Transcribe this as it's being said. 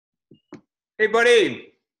Hey,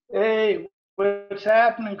 buddy. Hey, what's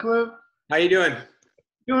happening, Cliff? How you doing?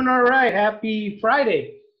 Doing all right. Happy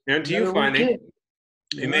Friday. And to you Another finally. weekend.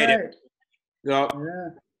 You All made right. it.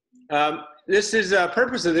 So, Yeah. this is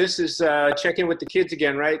purpose of this is check in with the kids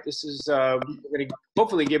again, right? This is we're going to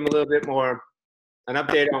hopefully give them a little bit more an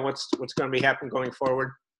update on what's going to be happening going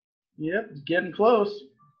forward. Yep, it's getting close.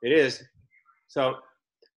 It is. So,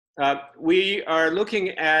 we are looking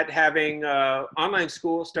at having online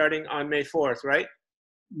school starting on May 4th, right?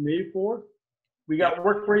 May 4th. We got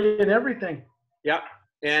work for you and everything. Yeah.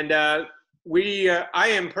 And I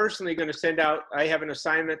am personally going to send out, I have an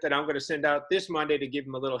assignment that I'm going to send out this Monday to give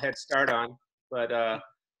them a little head start on, but,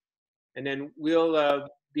 and then we'll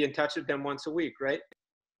be in touch with them once a week, right?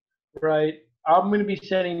 Right. I'm going to be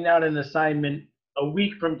sending out an assignment a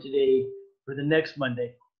week from today for the next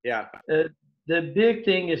Monday. Yeah. The big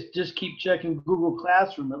thing is just keep checking Google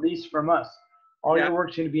Classroom, at least from us. All your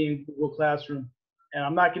work's going to be in Google Classroom. And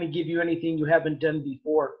I'm not going to give you anything you haven't done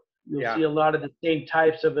before. You'll see a lot of the same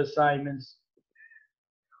types of assignments.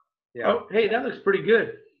 Yeah. Oh, hey, that looks pretty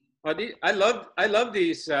good. I love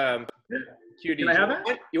these cuties. Can I have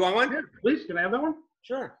that? You want one? Yeah, please. Can I have that one?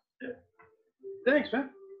 Sure. Yeah. Thanks,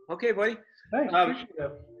 man. Okay, buddy. Thanks. Appreciate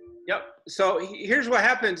that. Yep. So here's what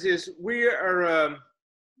happens is we are,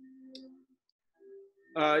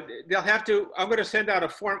 they'll have to, I'm going to send out a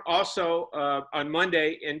form also on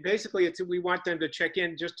Monday, and basically we want them to check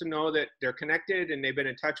in just to know that they're connected and they've been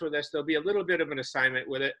in touch with us. There'll be a little bit of an assignment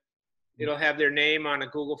with it. It'll have their name on a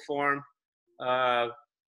Google form, our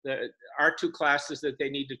 2 classes that they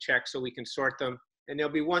need to check so we can sort them. And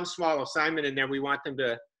there'll be one small assignment in there. We want them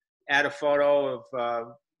to add a photo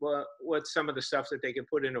of what's some of the stuff that they can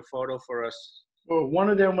put in a photo for us. Well, one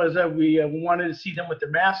of them was that we wanted to see them with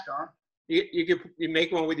their mask on. You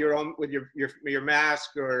make one with your own, with your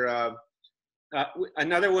mask, or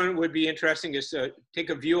another one would be interesting is take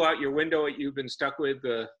a view out your window that you've been stuck with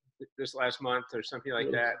this last month or something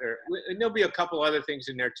like that. And there'll be a couple other things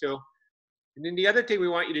in there too. And then the other thing we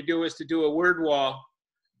want you to do is to do a word wall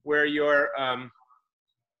where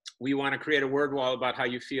we want to create a word wall about how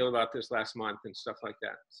you feel about this last month and stuff like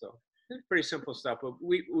that. So it's pretty simple stuff, but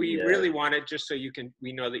we really want it just so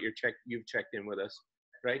we know that you've checked in with us,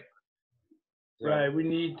 right? Right. We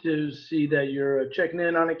need to see that you're checking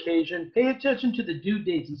in on occasion. Pay attention to the due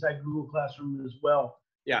dates inside Google Classroom as well.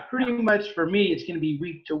 Yeah. Pretty much for me, it's going to be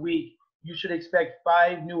week to week. You should expect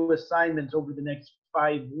 5 new assignments over the next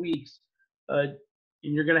 5 weeks, and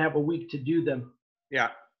you're going to have a week to do them. Yeah.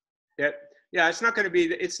 Yeah. It's not going to be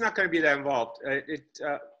that involved.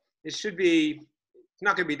 It should be. It's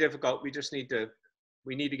not going to be difficult. We just need to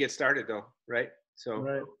get started though, right? So.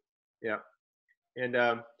 Right. Yeah.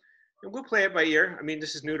 And we'll play it by ear. I mean,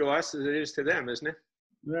 this is new to us as it is to them, isn't it?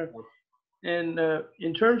 Yeah. And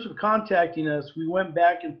in terms of contacting us, we went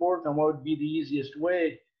back and forth on what would be the easiest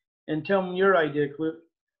way. And tell them your idea, Cliff.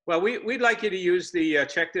 Well, we'd like you to use the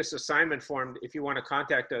check this assignment form if you want to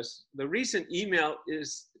contact us. The recent email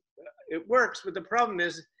it works, but the problem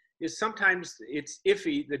is sometimes it's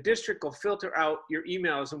iffy. The district will filter out your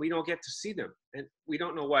emails and we don't get to see them. And we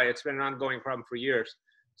don't know why. It's been an ongoing problem for years.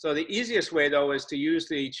 So the easiest way, though, is to use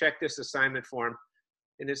the check this assignment form.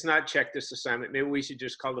 And it's not check this assignment. Maybe we should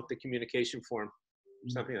just call it the communication form,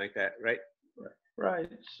 something like that, right? Right.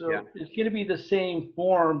 So it's going to be the same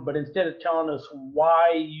form, but instead of telling us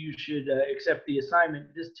why you should accept the assignment,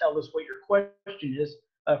 just tell us what your question is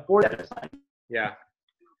for that assignment. Yeah.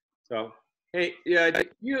 So, hey, do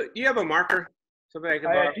you have a marker? Something I can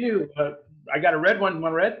borrow? I do. I got a red one. You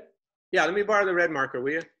want red? Yeah, let me borrow the red marker,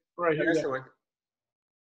 will you? Right here. That's the one.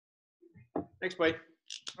 Thanks, buddy.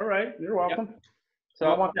 All right, you're welcome. Yep. So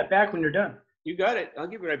I want that back when you're done. You got it. I'll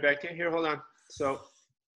give it right back to you. Here, hold on. So,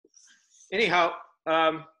 anyhow,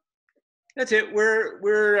 that's it.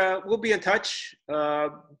 We'll be in touch.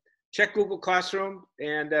 Check Google Classroom,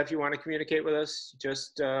 and if you want to communicate with us,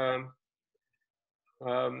 just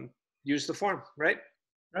use the form, right?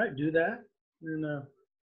 Right. Do that. And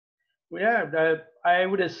I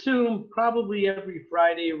would assume probably every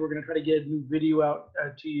Friday we're going to try to get a new video out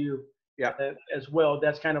to you. Yeah. As well.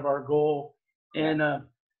 That's kind of our goal. And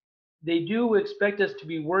they do expect us to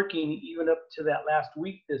be working even up to that last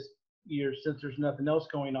week this year since there's nothing else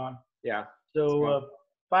going on. Yeah. So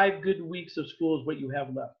 5 good weeks of school is what you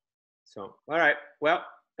have left. So, all right. Well,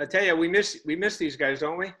 I tell you, we miss these guys,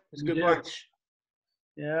 don't we? It's a good bunch.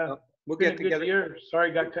 Yeah. So we'll get together. Year.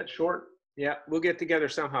 Sorry, got cut short. Yeah, we'll get together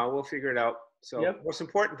somehow. We'll figure it out. So most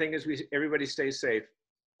important thing is everybody stays safe.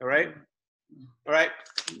 All right? All right,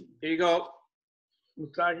 here you go. We'll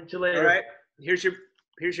talk to you later. All right, here's your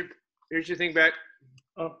thing back.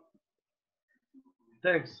 Oh,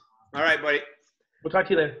 thanks. All right, buddy. We'll talk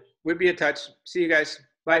to you later. We'll be in touch. See you guys.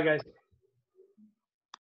 Bye, guys.